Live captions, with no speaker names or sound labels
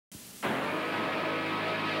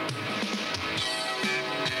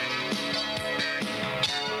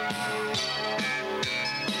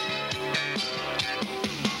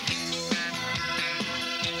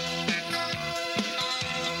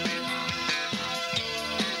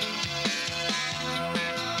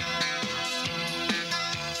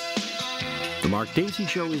Mark Dacey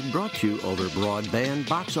Show is brought to you over Broadband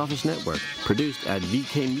Box Office Network, produced at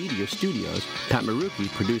VK Media Studios, Pat Marucci,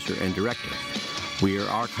 producer and director. We are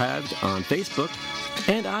archived on Facebook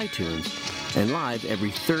and iTunes, and live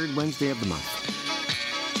every third Wednesday of the month.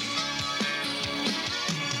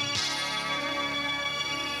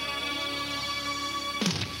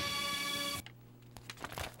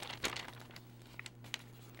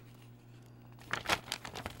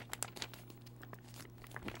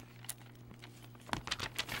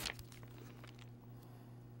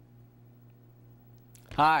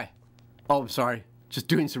 Hi. Oh, sorry. Just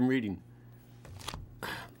doing some reading.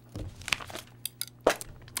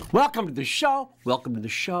 Welcome to the show. Welcome to the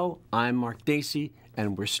show. I'm Mark Dacey,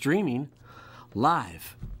 and we're streaming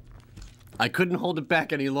live. I couldn't hold it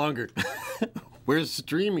back any longer. We're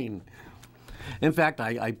streaming. In fact,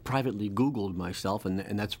 I privately Googled myself,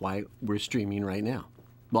 and that's why we're streaming right now.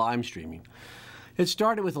 Well, I'm streaming. It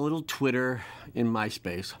started with a little Twitter in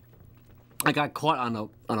MySpace. I got caught on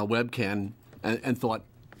a webcam and thought,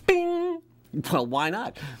 bing! Well, why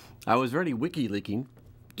not? I was already wiki-leaking,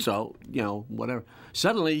 so, you know, whatever.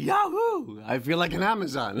 Suddenly, Yahoo! I feel like an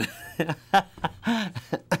Amazon.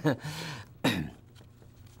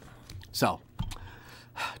 So,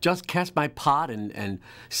 just cast my pot and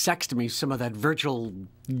sext me some of that virtual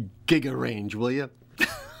giga range, will you?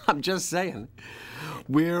 I'm just saying.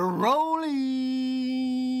 We're rolling!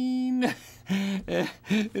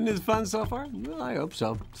 Isn't this fun so far? Well, I hope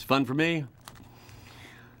so. It's fun for me.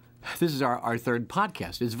 This is our third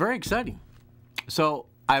podcast. It's very exciting. So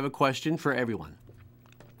I have a question for everyone.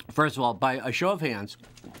 First of all, by a show of hands,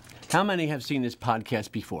 how many have seen this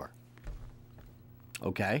podcast before?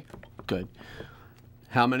 Okay, good.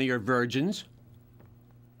 How many are virgins?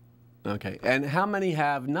 Okay, and how many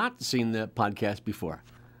have not seen the podcast before?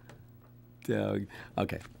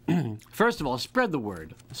 Okay. First of all, spread the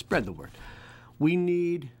word. Spread the word. We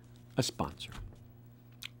need a sponsor.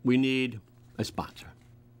 We need a sponsor.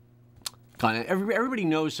 Everybody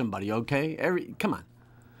knows somebody, okay? Come on.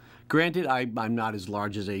 Granted, I'm not as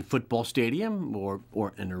large as a football stadium or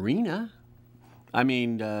an arena. I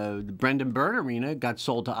mean, the Brendan Byrne Arena got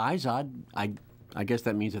sold to Izod. I guess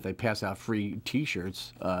that means that they pass out free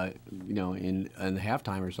T-shirts, you know, in the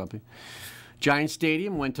halftime or something. Giant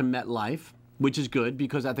Stadium went to MetLife, which is good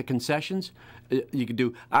because at the concessions, you could do,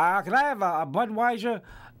 can I have a Budweiser?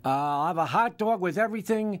 I'll have a hot dog with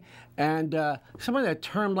everything, and some of that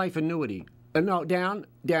term life annuity. No, down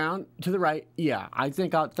to the right. Yeah, I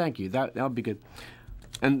think thank you. That'll be good.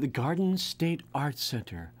 And the Garden State Arts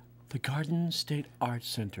Center. The Garden State Arts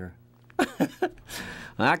Center.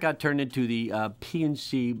 That got turned into the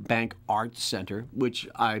PNC Bank Arts Center, which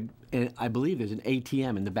I believe there's an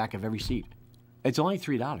ATM in the back of every seat. It's only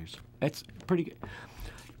 $3. That's pretty good.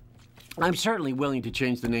 I'm certainly willing to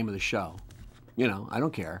change the name of the show. You know, I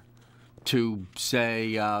don't care. To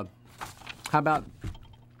say, how about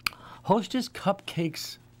Hostess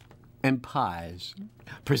Cupcakes and Pies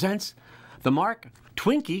presents the Mark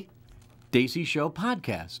Twinkie Dacey Show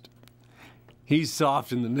podcast. He's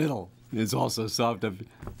soft in the middle. It's also soft up.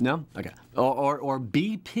 No? Okay. Or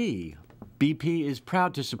BP. BP is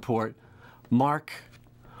proud to support Mark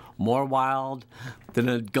more wild than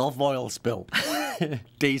a Gulf oil spill.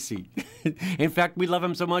 Dacey. In fact, we love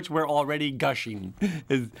him so much we're already gushing.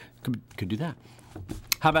 Could do that.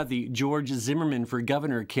 How about the George Zimmerman for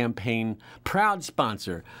Governor campaign, proud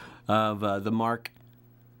sponsor of the Mark,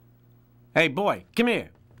 hey boy, come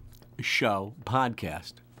here, show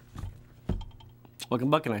podcast.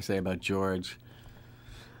 What can I say about George?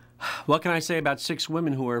 What can I say about 6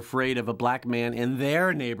 women who are afraid of a black man in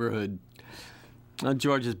their neighborhood?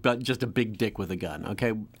 George is just a big dick with a gun,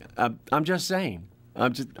 okay? I'm just saying.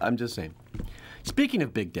 I'm just saying. Speaking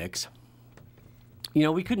of big dicks, you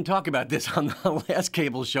know, we couldn't talk about this on the last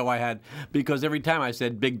cable show I had because every time I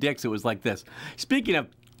said big dicks, it was like this. Speaking of,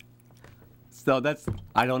 so that's,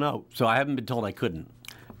 I don't know. So I haven't been told I couldn't.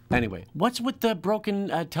 Anyway, what's with the broken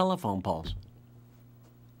telephone poles?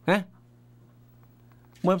 Huh?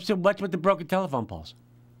 What's with the broken telephone poles?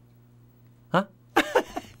 Huh?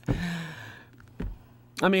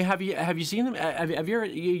 I mean, have you seen them? Have you ever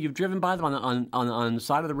you've driven by them on the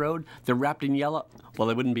side of the road? They're wrapped in yellow. Well,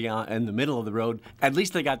 they wouldn't be in the middle of the road. At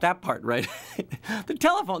least they got that part right.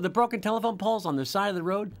 The broken telephone poles on the side of the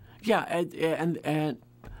road. Yeah, and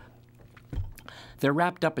they're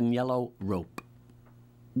wrapped up in yellow rope.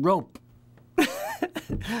 Rope.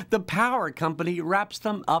 The power company wraps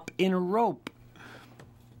them up in rope.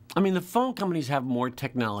 I mean, the phone companies have more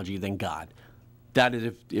technology than God. That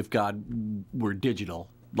is, if God were digital,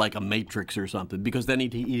 like a matrix or something, because then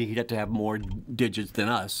he'd get to have more digits than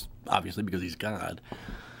us, obviously, because he's God.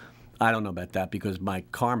 I don't know about that because my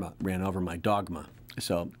karma ran over my dogma.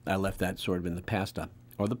 So I left that sort of in the pasta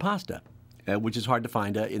or the pasta, which is hard to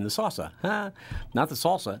find in the salsa. Not the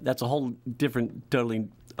salsa. That's a whole different, totally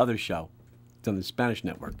other show. It's on the Spanish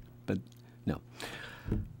network. But no.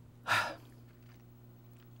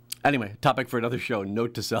 Anyway, topic for another show.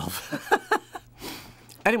 Note to self.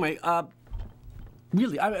 Anyway,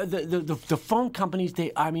 really, the phone companies,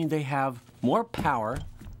 they have more power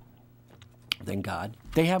than God.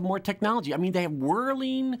 They have more technology. I mean, they have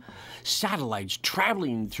whirling satellites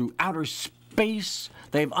traveling through outer space.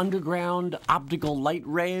 They have underground optical light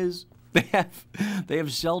rays. They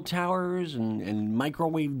have cell towers and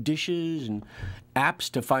microwave dishes and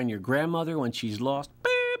apps to find your grandmother when she's lost.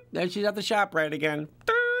 Beep, there she's at the shop right again.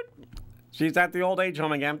 Beep, she's at the old age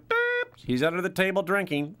home again. Beep, she's under the table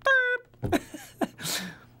drinking. Beep.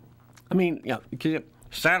 I mean, yeah.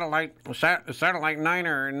 Satellite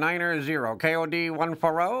Niner 0, KOD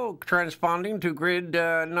 140, transponding to grid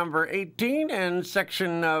number 18 and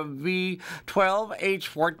section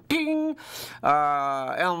V12H14,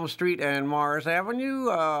 Elm Street and Morris Avenue.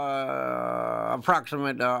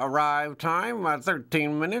 Approximate arrive time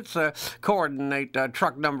 13 minutes. Coordinate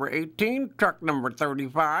truck number 18, truck number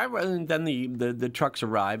 35, and then the trucks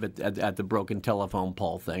arrive at the broken telephone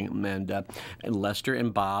pole thing, and Lester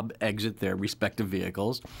and Bob exit their respective vehicles.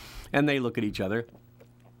 And they look at each other,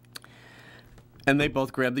 and they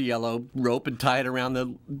both grab the yellow rope and tie it around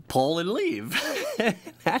the pole and leave.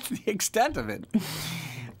 That's the extent of it.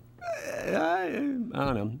 I don't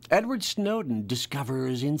know. Edward Snowden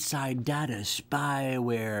discovers inside data,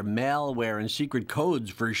 spyware, malware, and secret codes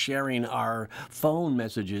for sharing our phone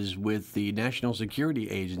messages with the National Security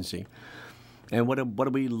Agency. And what do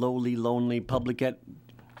we lowly, lonely public get?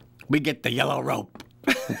 We get the yellow rope.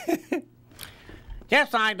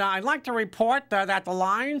 Yes, I'd like to report that the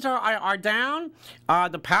lines are down,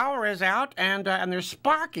 the power is out, and there's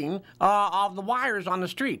sparking of the wires on the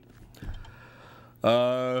street.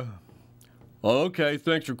 Okay,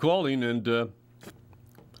 thanks for calling, and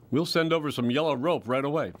we'll send over some yellow rope right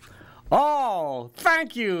away. Oh,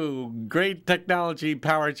 thank you, great technology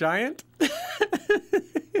power giant.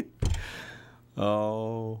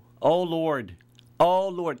 Oh, Lord. Oh,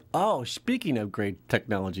 Lord. Oh, speaking of great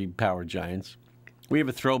technology power giants, we have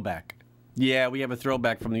a throwback. Yeah, we have a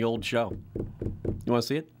throwback from the old show. You want to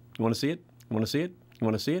see it? You want to see it? You want to see it? You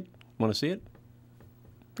want to see it? You want to see it?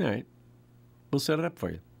 All right. We'll set it up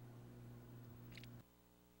for you.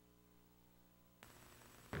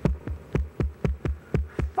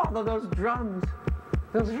 Father, those drums.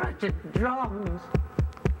 Those wretched drums.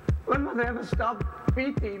 When will they ever stop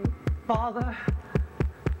beating, Father?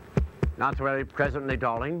 Not very presently,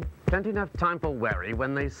 darling. Plenty enough time for worry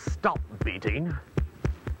when they stop beating.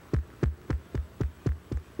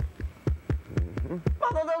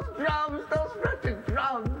 Father, those drums, those wretched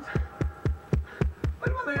drums.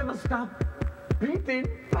 When will they ever stop beating,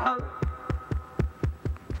 Father?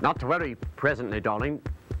 Not to worry presently, darling.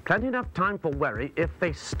 Plenty enough time for worry if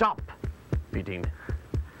they stop beating.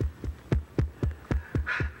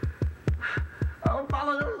 Oh,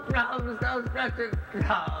 Father, those drums, those wretched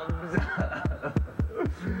drums.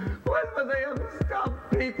 When will they ever stop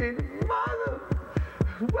beating, Father?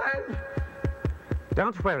 When?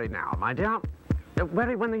 Don't worry now, my dear.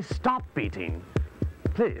 Worry when they stop beating.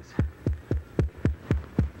 Please.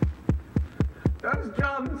 Those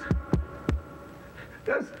drums.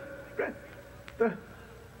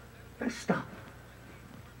 They stop.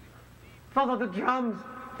 Father, the drums,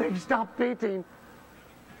 they've stopped beating.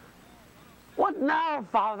 What now,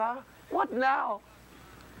 Father? What now?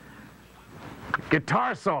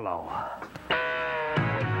 Guitar solo.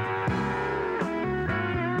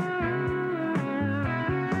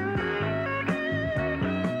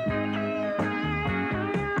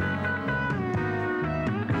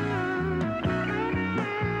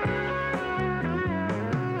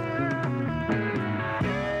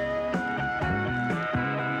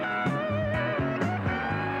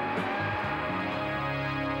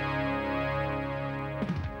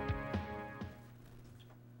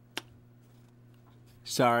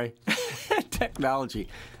 Sorry. Technology.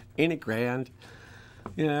 Ain't it grand?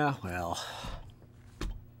 Yeah, well.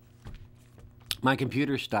 My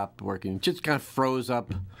computer stopped working. Just kind of froze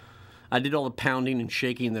up. I did all the pounding and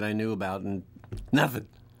shaking that I knew about, and nothing.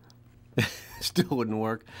 Still wouldn't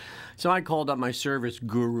work. So I called up my service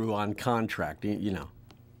guru on contract, you know.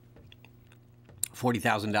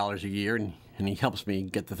 $40,000 a year, and he helps me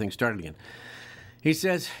get the thing started again. He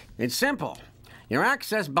says, it's simple. Your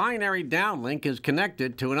access binary downlink is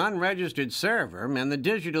connected to an unregistered server, and the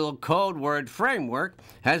digital code word framework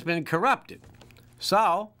has been corrupted.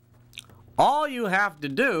 So, all you have to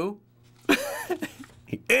do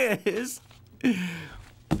is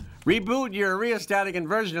reboot your rheostatic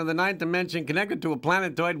inversion of the ninth dimension connected to a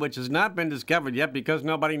planetoid which has not been discovered yet because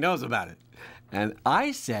nobody knows about it. And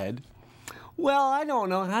I said, well, I don't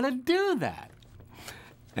know how to do that.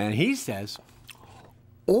 And he says,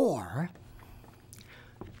 or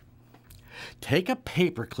take a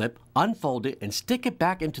paperclip, unfold it, and stick it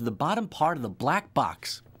back into the bottom part of the black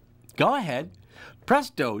box. Go ahead.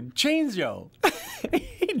 Presto, changeo.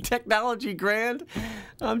 Technology grand.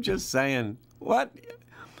 I'm just saying. What?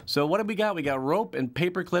 So what have we got? We got rope and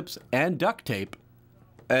paper clips and duct tape.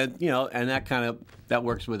 And, you know, and that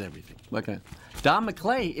works with everything. Okay. Don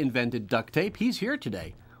McClay invented duct tape. He's here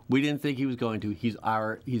today. We didn't think he was going to. He's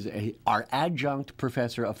our adjunct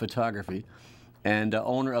professor of photography and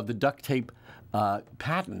owner of the duct tape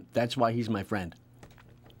patent. That's why he's my friend.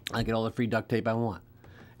 I get all the free duct tape I want.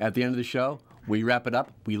 At the end of the show, we wrap it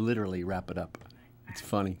up. We literally wrap it up. It's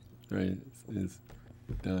funny, right? It's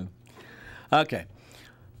done. Okay.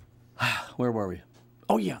 Where were we?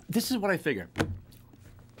 Oh, yeah. This is what I figure.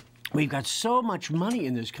 We've got so much money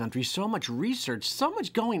in this country, so much research, so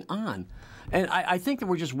much going on. And I think that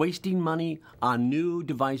we're just wasting money on new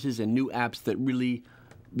devices and new apps that really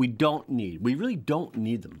we don't need. We really don't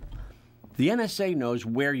need them. The NSA knows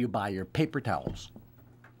where you buy your paper towels.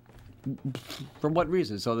 For what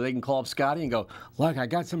reason? So that they can call up Scotty and go, look, I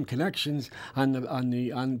got some connections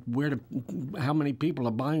on where how many people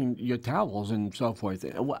are buying your towels and so forth.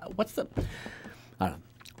 What's the? I don't know.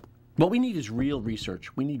 What we need is real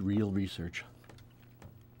research. We need real research.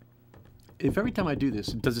 If every time I do this,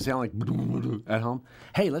 does it sound like at home?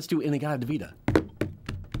 Hey, let's do Inagata Vida.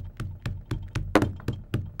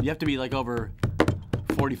 You have to be like over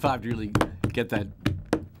 45 to really get that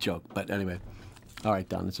joke. But anyway, all right,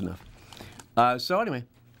 Don, that's enough. So anyway,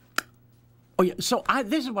 oh yeah. So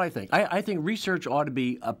this is what I think. I think research ought to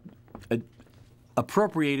be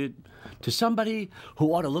appropriated to somebody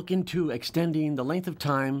who ought to look into extending the length of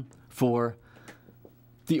time for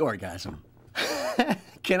the orgasm.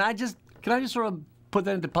 Can I just sort of put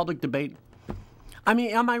that into public debate? I mean,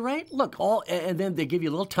 am I right? Look, and then they give you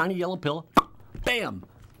a little tiny yellow pill. Bam!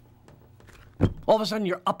 All of a sudden,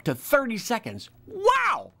 you're up to 30 seconds.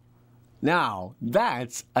 Wow! Now,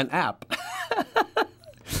 that's an app.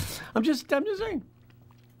 I'm just saying.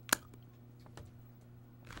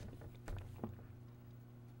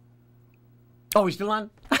 Oh, he's still on?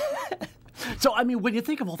 So, I mean, when you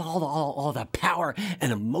think of all the power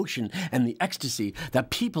and emotion and the ecstasy that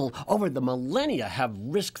people over the millennia have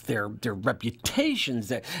risked their reputations,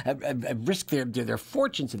 have risked their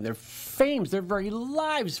fortunes and their fames, their very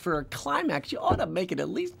lives for a climax, you ought to make it at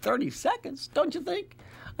least 30 seconds, don't you think?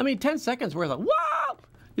 I mean, 10 seconds worth of, wow!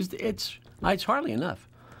 It's hardly enough.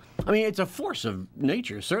 I mean, it's a force of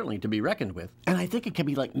nature, certainly, to be reckoned with. And I think it can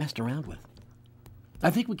be, like, messed around with. I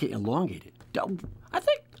think we can elongate it. I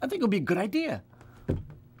think it would be a good idea.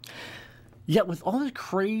 Yet with all this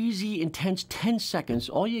crazy, intense 10 seconds,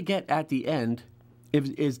 all you get at the end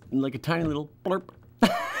is like a tiny little blurp.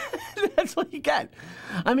 That's what you get.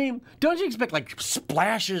 I mean, don't you expect like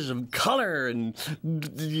splashes of color and,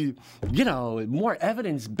 you know, more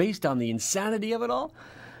evidence based on the insanity of it all?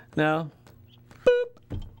 No.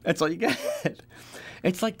 Boop. That's all you get.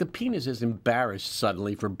 It's like the penis is embarrassed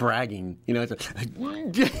suddenly for bragging. You know,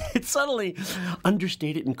 it's suddenly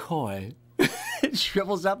understated and coy. It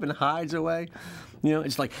shrivels up and hides away. You know,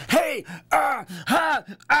 it's like, hey, then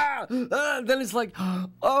it's like,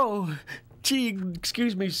 oh, gee,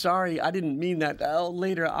 excuse me, sorry, I didn't mean that.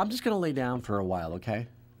 Later, I'm just going to lay down for a while, okay?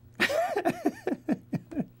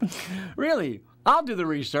 Really, I'll do the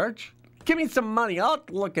research. Give me some money. I'll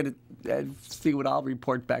look at it and see what I'll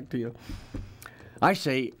report back to you. I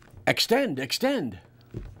say, extend.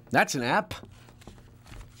 That's an app.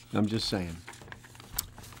 I'm just saying.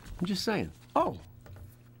 Oh,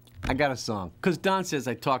 I got a song. Because Don says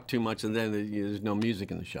I talk too much and then there's no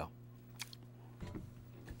music in the show.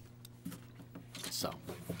 So.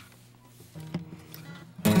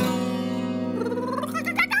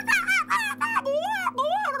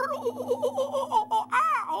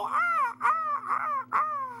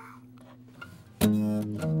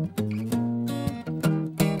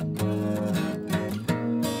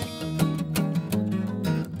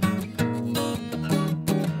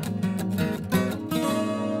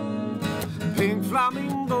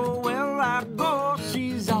 Flamingo, where I go,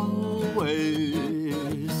 she's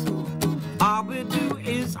always. All we do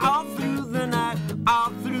is all through the night, all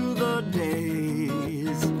through the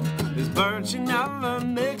days. This bird, she never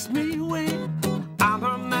makes me wait. I'm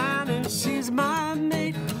her man and she's my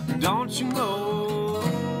mate. Don't you know?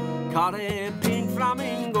 Call it pink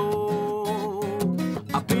flamingo,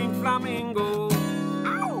 a pink flamingo.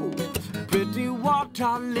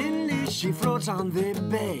 she floats on the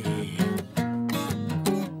bay.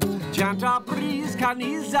 Gentle breeze can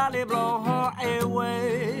easily blow her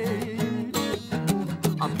away.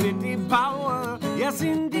 A pretty power, yes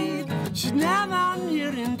indeed. She's never near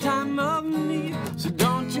in time of need. So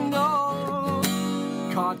don't you know,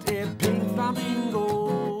 caught a pink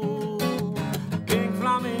flamingo, pink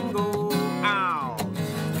flamingo, ow.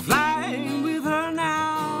 Flying with her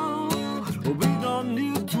now, we don't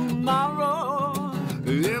need tomorrow.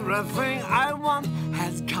 Everything I want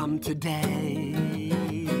has come today.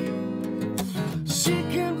 She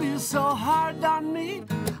can be so hard on me,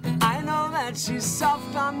 I know that she's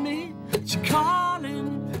soft on me. She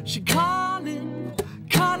calling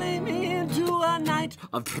me into a night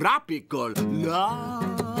of tropical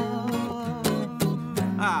love.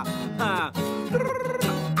 Ow.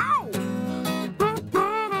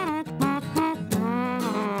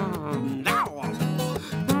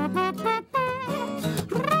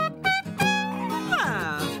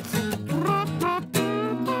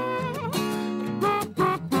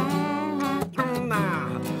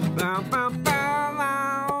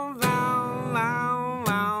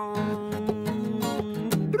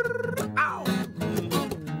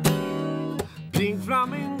 Pink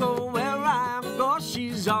flamingo, where I go,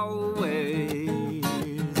 she's always.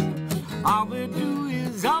 All we do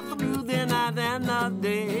is all through the night and the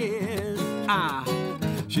days.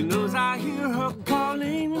 She knows I hear her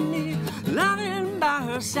calling me, loving by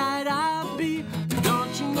her side I'll be.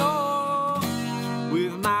 Don't you know,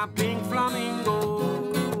 with my pink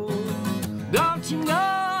flamingo. Don't you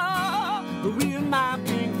know, with my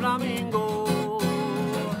pink flamingo.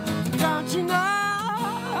 Don't you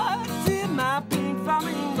know, see my pink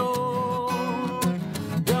flamingo.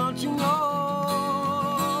 Don't you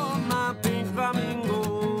know, my pink flamingo.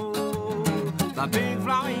 My pink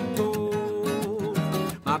flamingo.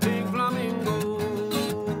 My pink flamingo.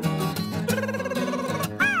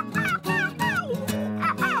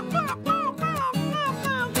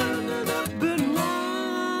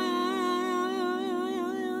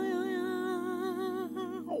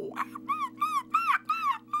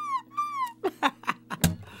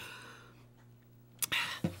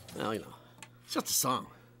 Well, you know, it's just a song.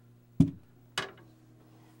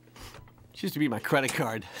 She used to be my credit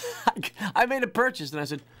card. I made a purchase and I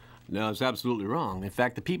said, no, it's absolutely wrong. In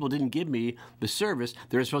fact, the people didn't give me the service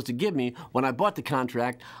they were supposed to give me when I bought the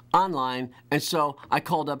contract online. And so I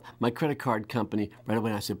called up my credit card company right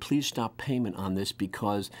away and I said, please stop payment on this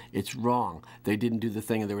because it's wrong. They didn't do the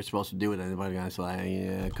thing that they were supposed to do. And I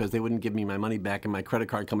said, because they wouldn't give me my money back. And my credit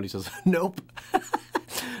card company says, nope.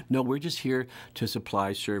 No, we're just here to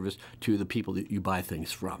supply service to the people that you buy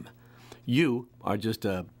things from. You are just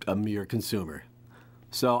a mere consumer.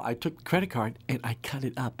 So I took the credit card and I cut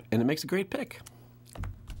it up, and it makes a great pick.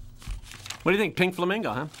 What do you think? Pink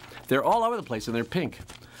flamingo, huh? They're all over the place, and they're pink.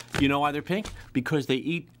 You know why they're pink? Because they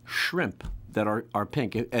eat shrimp that are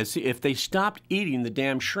pink. If they stopped eating the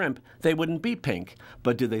damn shrimp, they wouldn't be pink.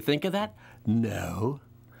 But do they think of that? No.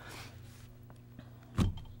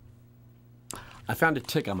 I found a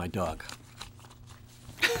tick on my dog.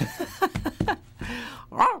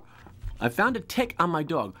 I found a tick on my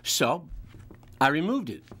dog, so I removed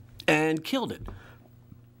it and killed it.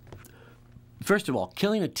 First of all,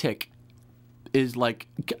 killing a tick is like,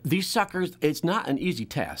 these suckers, it's not an easy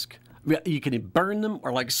task. You can burn them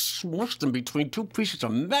or like smush them between two pieces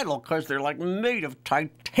of metal because they're like made of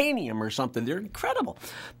titanium or something. They're incredible.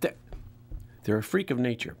 They're a freak of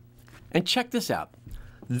nature. And check this out.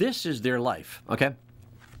 This is their life, okay?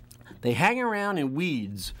 They hang around in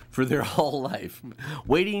weeds for their whole life,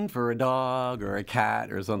 waiting for a dog or a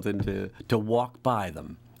cat or something to walk by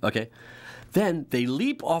them, okay? Then they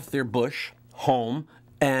leap off their bush home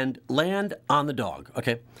and land on the dog,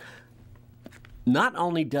 okay? Not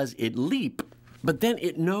only does it leap, but then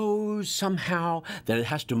it knows somehow that it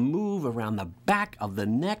has to move around the back of the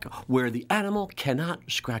neck where the animal cannot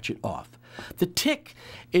scratch it off. The tick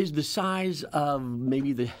is the size of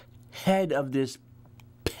maybe the head of this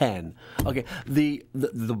pen. Okay, the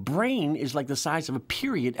brain is like the size of a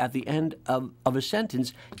period at the end of a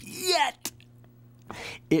sentence, yet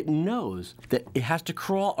it knows that it has to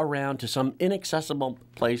crawl around to some inaccessible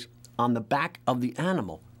place on the back of the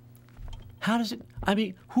animal. How does it, I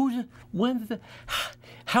mean,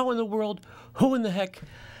 how in the world, who in the heck,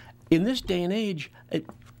 in this day and age,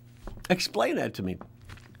 explain that to me.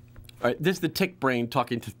 All right, this is the tick brain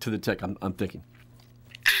talking to the tick, I'm thinking.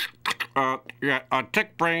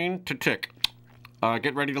 Tick brain to tick.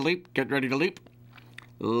 Get ready to leap, get ready to leap.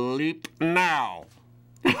 Leap now.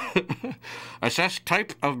 Assess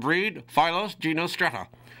type of breed, phylos, genus, strata.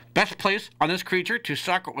 Best place on this creature to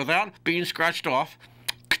suck without being scratched off.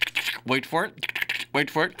 wait for it,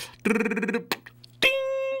 ding,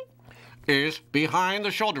 is behind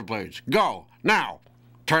the shoulder blades. Go, now.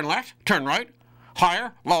 Turn left, turn right,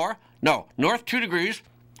 higher, lower, no, north 2 degrees,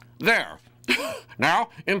 there. Now,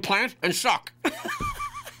 implant and suck.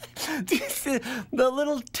 The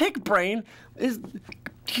little tick brain is...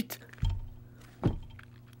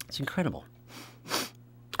 It's incredible.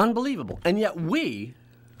 Unbelievable. And yet we,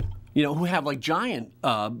 you know, who have like giant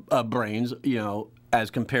brains, you know, as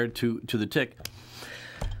compared to the tick,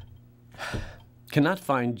 cannot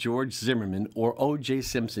find George Zimmerman or O.J.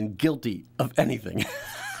 Simpson guilty of anything.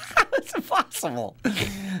 It's impossible.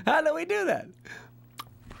 How do we do that?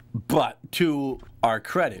 But to our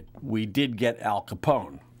credit, we did get Al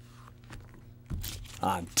Capone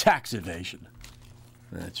on tax evasion.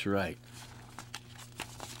 That's right.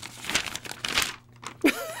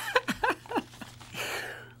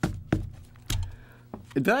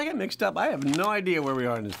 Did I get mixed up? I have no idea where we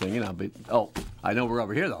are in this thing, you know, but, oh, I know we're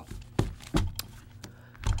over here, though.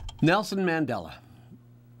 Nelson Mandela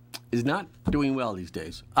is not doing well these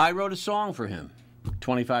days. I wrote a song for him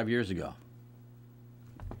 25 years ago.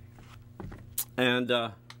 And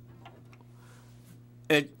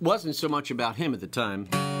it wasn't so much about him at the time.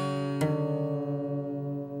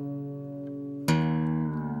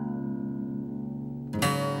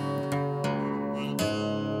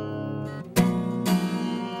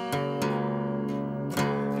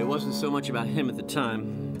 It wasn't so much about him at the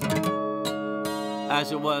time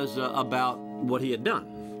as it was about what he had done.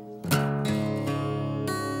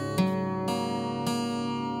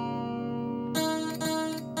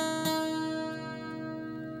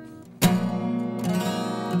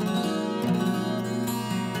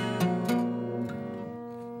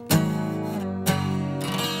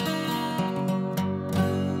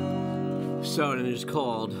 So it is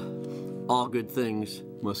called All Good Things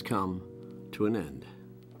Must Come to an End.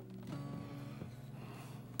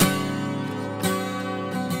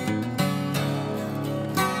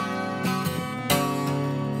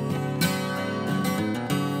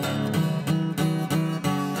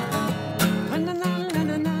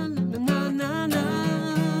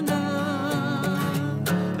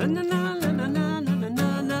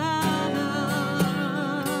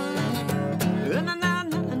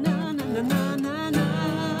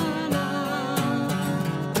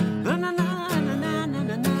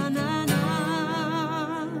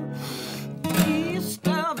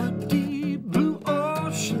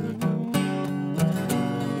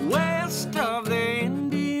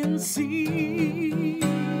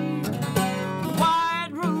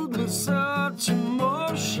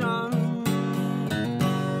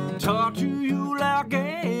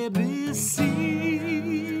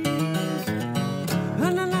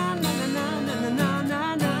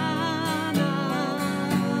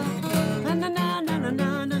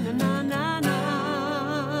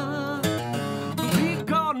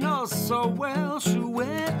 So well,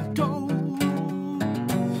 Soweto.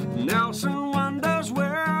 Nelson wonders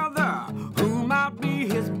whether who might be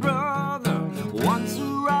his brother. Once a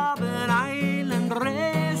Robben Island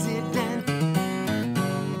resident,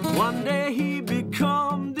 one day he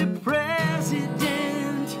become the president.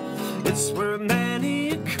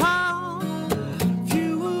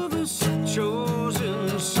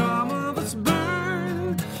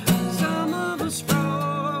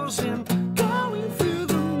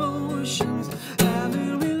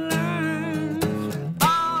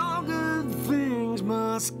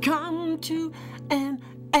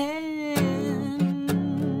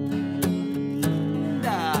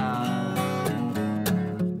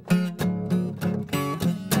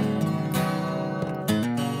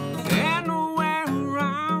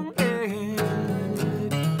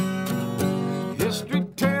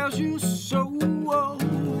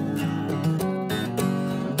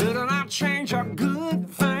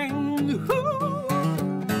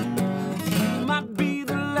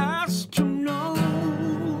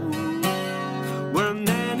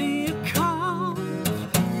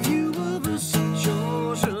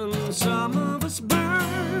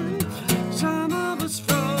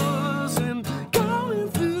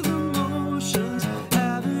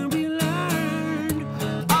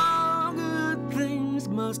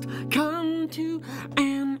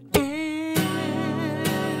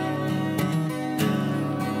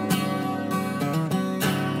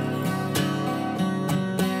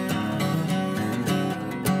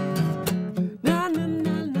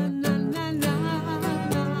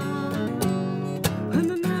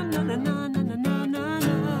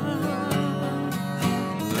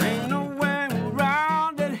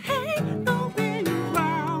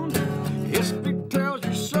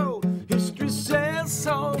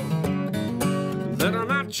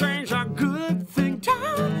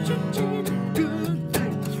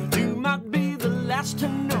 wants to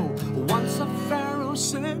know. Once a pharaoh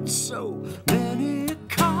said so. Many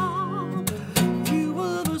come, few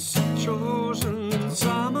of us chosen,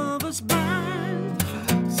 some of us burned,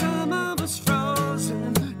 some of us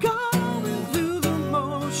frozen, going through the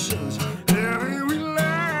motions. Every we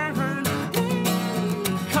learn,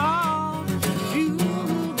 come, few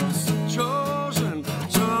of us chosen,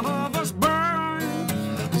 some of us burned,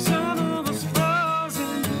 some of us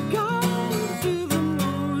frozen, going through the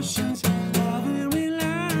motions. Every we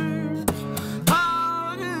learn,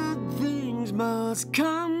 all good things must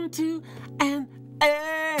come to an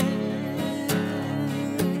end.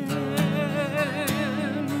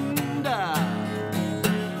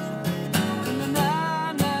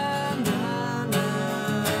 Na, na, na, na.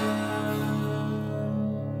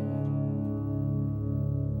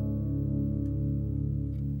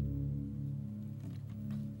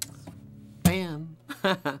 Bam.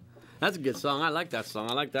 That's a good song. I like that song.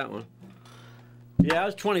 I like that one. Yeah, that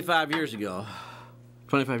was 25 years ago.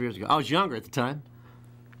 25 years ago. I was younger at the time.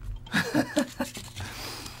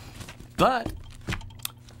 But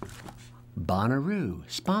Bonnaroo,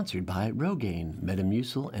 sponsored by Rogaine,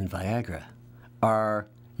 Metamucil, and Viagra. Are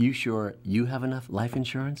you sure you have enough life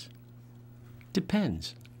insurance?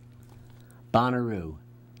 Depends. Bonnaroo,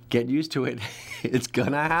 get used to it. It's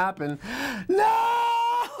gonna happen. No!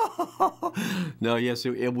 No, yes,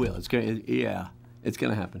 it will. It's gonna, yeah, it's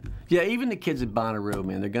gonna happen. Yeah, even the kids at Bonnaroo,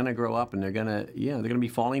 man, they're gonna grow up and they're gonna be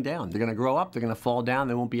falling down. They're gonna grow up, they're gonna fall down,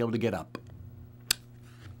 they won't be able to get up.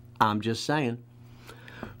 I'm just saying.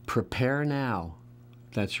 Prepare now.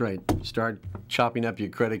 That's right. Start chopping up your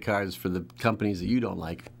credit cards for the companies that you don't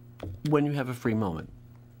like when you have a free moment.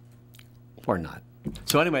 Or not.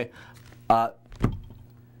 So anyway,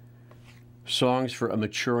 songs for a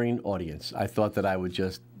maturing audience. I thought that I would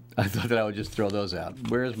just throw those out.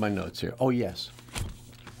 Where's my notes here? Oh yes.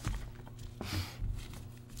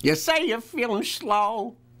 You say you're feeling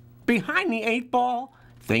slow. Behind the 8-ball,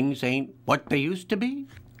 things ain't what they used to be.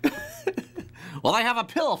 Well, I have a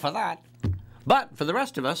pill for that. But for the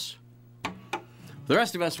rest of us,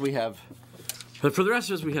 we have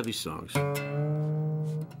these songs.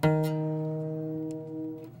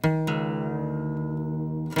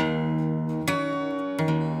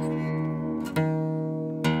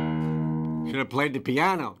 Should have played the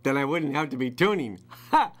piano, then I wouldn't have to be tuning.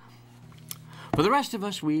 Ha! For the rest of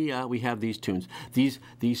us, we have these tunes, these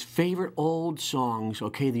favorite old songs.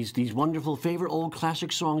 Okay, these wonderful favorite old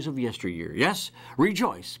classic songs of yesteryear. Yes,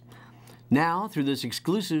 rejoice. Now, through this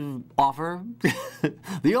exclusive offer,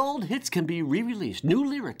 the old hits can be re-released, new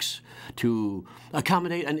lyrics to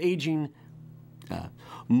accommodate an aging,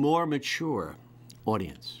 more mature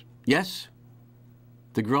audience. Yes,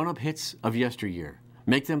 the grown-up hits of yesteryear.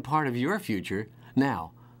 Make them part of your future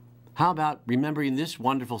now. How about remembering this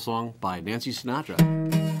wonderful song by Nancy Sinatra?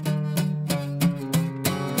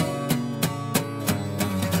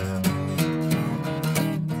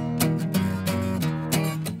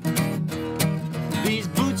 These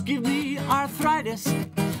boots give me arthritis,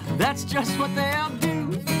 that's just what they'll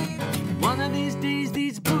do. One of these days,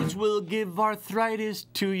 these boots will give arthritis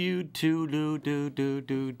to you too.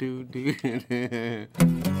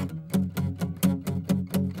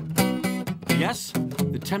 Yes,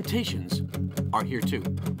 the Temptations are here too.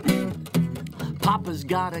 Papa's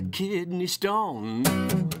got a kidney stone.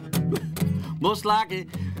 Most likely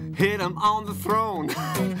hit him on the throne.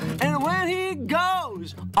 And when he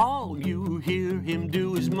goes, all you hear him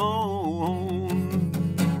do is moan.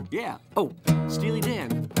 Yeah. Oh, Steely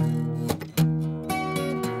Dan.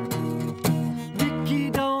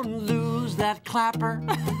 Ricky, don't lose that clapper.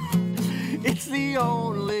 It's the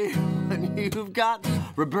only one you've got.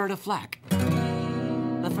 Roberta Flack.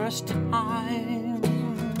 The first time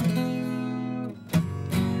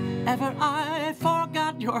ever I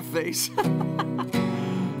forgot your face.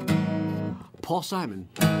 Paul Simon.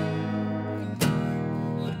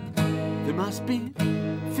 There must be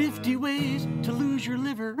 50 ways to lose your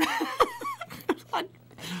liver.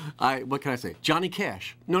 What can I say? Johnny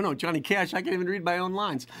Cash. No, Johnny Cash. I can't even read my own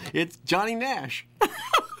lines. It's Johnny Nash.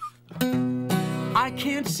 I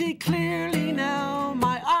can't see clearly now,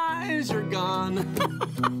 my eyes are gone.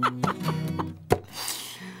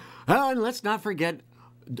 And let's not forget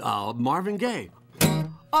Marvin Gaye. Oh,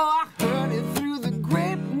 I heard it through the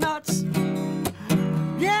grape nuts.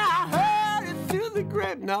 Yeah, I heard it through the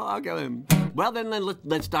grape. No, I'll go in. Well, then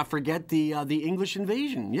let's not forget the English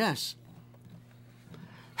Invasion. Yes.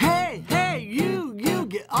 Hey, you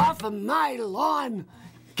get off of my lawn.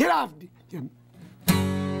 Get off.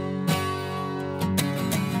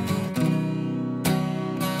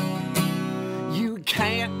 You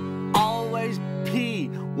can't always pee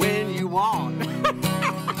when you want.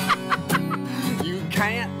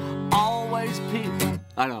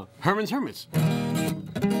 I know. Herman's Hermits.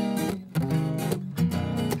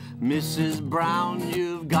 Mrs. Brown,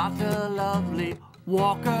 you've got a lovely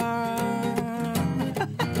walker. I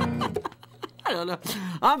don't know.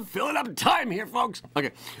 I'm filling up time here, folks.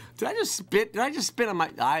 Okay. Did I just spit on my...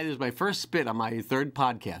 This is my first spit on my third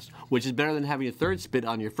podcast, which is better than having a third spit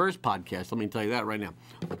on your first podcast. Let me tell you that right now.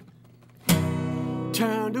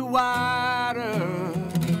 Turn to whiter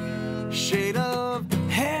shade of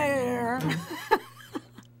hair.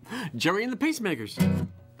 Jerry and the Pacemakers.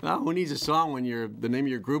 Oh, who needs a song when the name of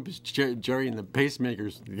your group is Jerry and the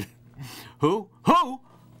Pacemakers? Who? Who?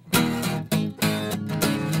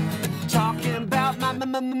 Talking about my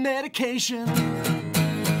medication.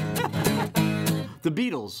 The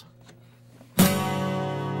Beatles.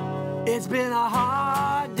 It's been a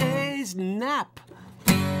hard day's nap.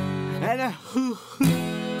 And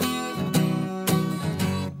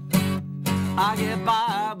I get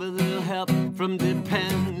by with a little help from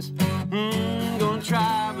Depends. Gonna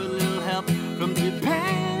try with a little help from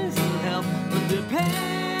Depends. A little help from Depends.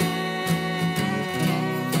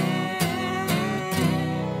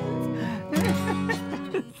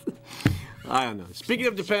 I don't know. Speaking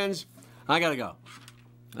of Depends, I gotta go.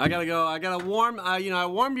 I gotta warm. I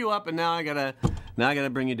warmed you up, and now I gotta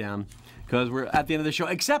bring you down because we're at the end of the show.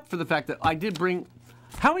 Except for the fact that I did bring.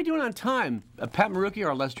 How are we doing on time? Pat Marucki,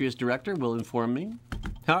 our illustrious director, will inform me.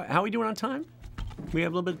 How are we doing on time? We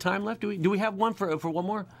have a little bit of time left. Do we have one for one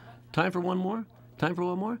more? Time for one more? Time for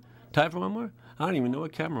one more? Time for one more? I don't even know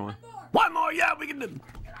what camera we're on. One more, yeah, we can do.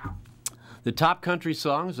 The top country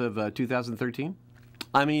songs of 2013.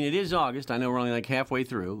 I mean, it is August. I know we're only like halfway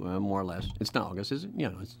through, more or less. It's not August, is it? You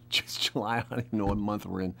know, it's just July. I don't even know what month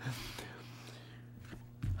we're in.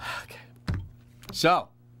 Okay. So,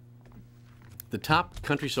 the top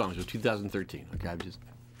country songs of 2013. Okay,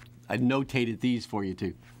 I notated these for you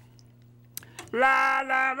too. La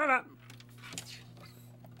la la la.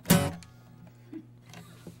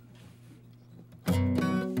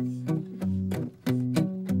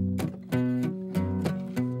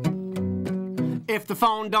 If the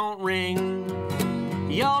phone don't ring,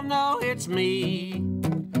 you'll know it's me.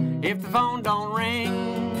 If the phone don't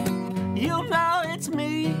ring, you'll know it's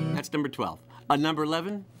me. That's number 12. Number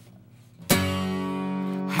 11.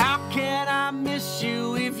 How can I miss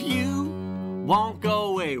you if you won't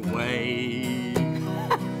go away?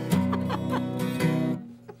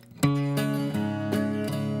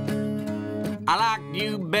 I liked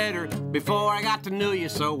you better before I got to know you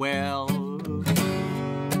so well.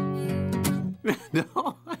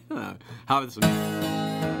 No, I don't know. How is this?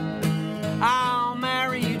 I'll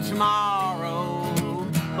marry you tomorrow,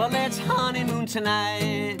 but let's honeymoon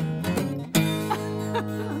tonight.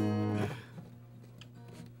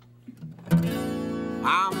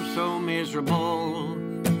 I'm so miserable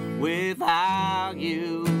without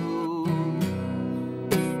you.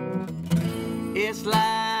 It's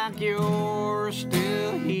like you're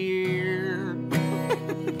still here.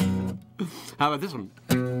 How about this one?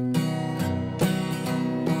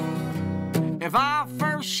 If I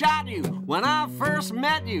first shot you when I first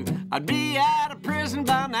met you, I'd be out of prison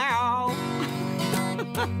by now.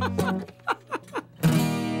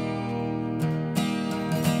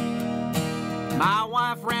 My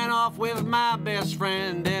wife ran off with my best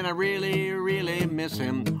friend, and I really, really miss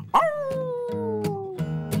him. Oh!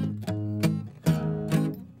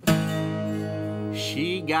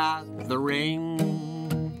 She got the ring,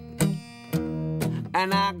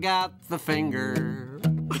 and I got the finger.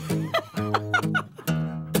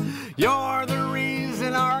 You're the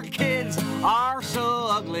reason our kids are so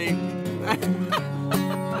ugly.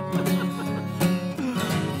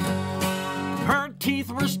 Her teeth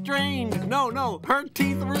were strained. No, her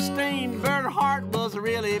teeth were stained, but her heart was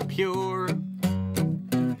really pure.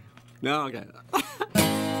 No, okay.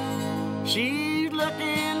 She's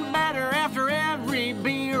looking better after every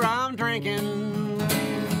beer I'm drinking.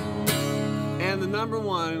 And the number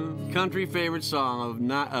one country favorite song of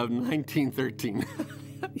 1913.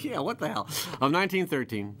 Yeah, what the hell? Of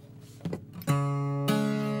 1913.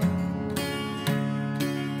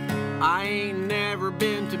 I ain't never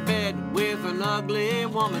been to bed with an ugly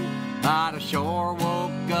woman, but I sure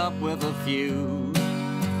woke up with a few.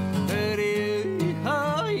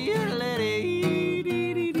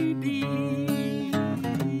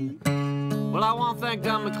 Well, I want to thank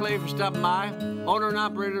Don McClay for stopping by, owner and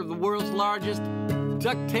operator of the world's largest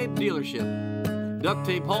duct tape dealership. Duct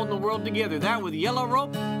tape holding the world together. That with yellow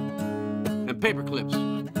rope and paper clips.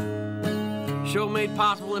 Show made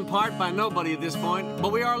possible in part by nobody at this point,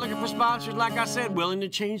 but we are looking for sponsors, like I said, willing to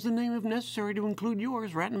change the name if necessary to include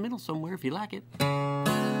yours right in the middle somewhere if you like it.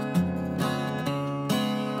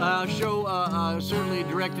 Show certainly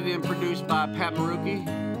directed and produced by Pat Marucci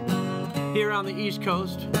here on the East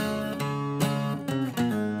Coast.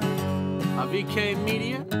 VK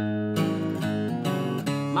Media.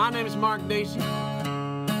 My name is Mark Dacey.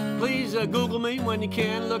 Please Google me when you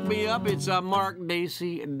can. Look me up. It's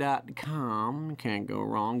markdacey.com. Can't go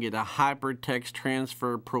wrong. Get a hypertext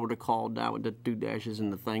transfer protocol down with the 2 dashes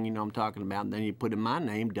in the thing. You know what I'm talking about. And then you put in my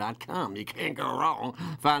name.com. You can't go wrong.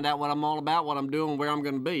 Find out what I'm all about, what I'm doing, where I'm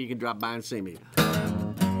going to be. You can drop by and see me.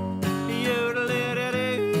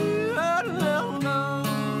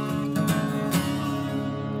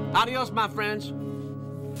 Adios, my friends.